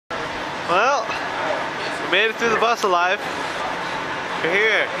made it through the bus alive. We're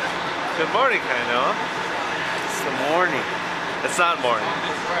here. Good morning, Kaino. It's the morning. It's not morning.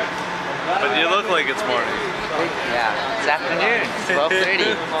 But you look like it's morning. Yeah, it's afternoon. It's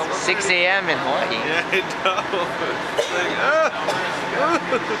 12:30. 6 a.m. in Hawaii. Yeah, I know. It's like,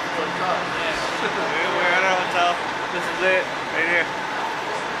 we're at our hotel. This is it, right here.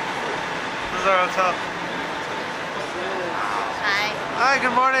 This is our hotel. Hi. Hi,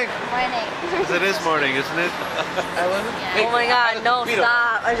 good morning. Morning. Because it is morning, isn't it? Oh my god, no,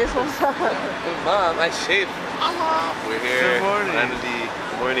 stop. I just woke up. Mom, I shaved. We're here. Good morning. Finally.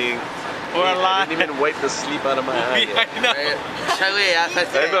 Good morning. We're alive. I didn't even wipe the sleep out of my eye. Yeah, I know. I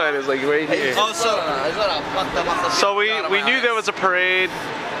know, it was like right here. So we knew there was a parade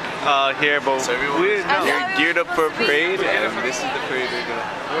here, but So everyone, we didn't know. you're geared up for a parade, and this is the parade we're gonna.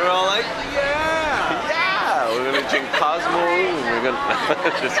 We're all like, yeah. Yeah, we're gonna drink Cosmo. And we're gonna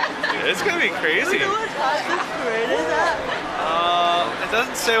just. It's gonna be crazy. What time this parade is at? It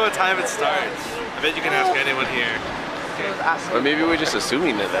doesn't say what time it starts. I bet you can ask anyone here. Or maybe we're just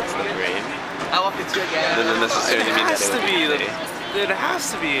assuming that that's the parade. I walk into again. Doesn't necessarily mean that It has to be. It has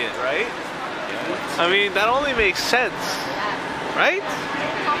to be it, right? I mean, that only makes sense, right?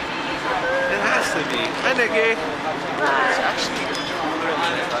 It has to be. Hi, Nikki.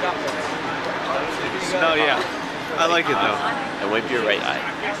 No, yeah. I like it though. And wipe your right eye.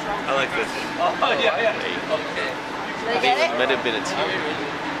 I like this. Did I get it? Might have been a tear.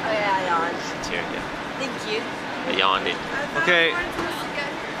 Oh yeah, I yawned. Tear, yeah. Thank you. I yawned it. Okay.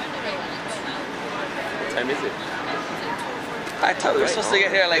 What time is it? I thought we were supposed to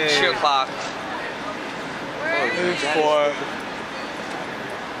get here at like 2 o'clock. It's 4.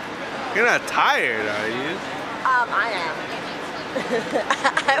 You're not tired, are you? I am.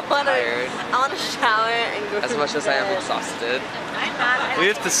 I wanna shower and go. As much as I am exhausted. We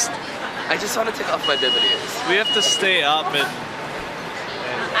have to. I just want to take off my bibbies. We have to stay up and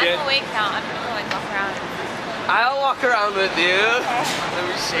get. I'm awake now. I'm gonna go and walk around. I'll walk around with you. Let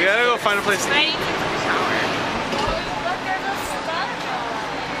me We gotta go find a place to I eat. need to take a shower.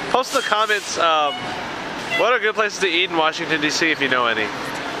 Post in the comments what are good places to eat in Washington DC if you know any.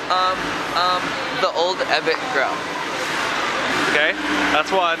 The old Ebbett Grill. Okay,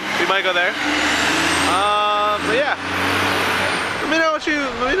 that's one. We might go there. But yeah, let me know what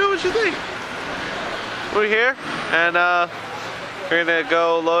you think. We're here, and we're gonna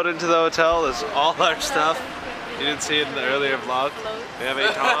go load into the hotel. There's all our stuff. You didn't see it in the earlier vlog. We have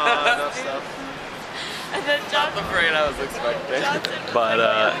a ton of stuff. And then Johnson, I'm afraid I was expecting. But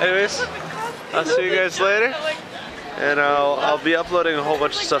anyways, I'll see you guys later, and I'll be uploading a whole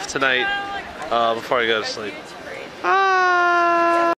bunch of stuff tonight before I go to sleep. Bye.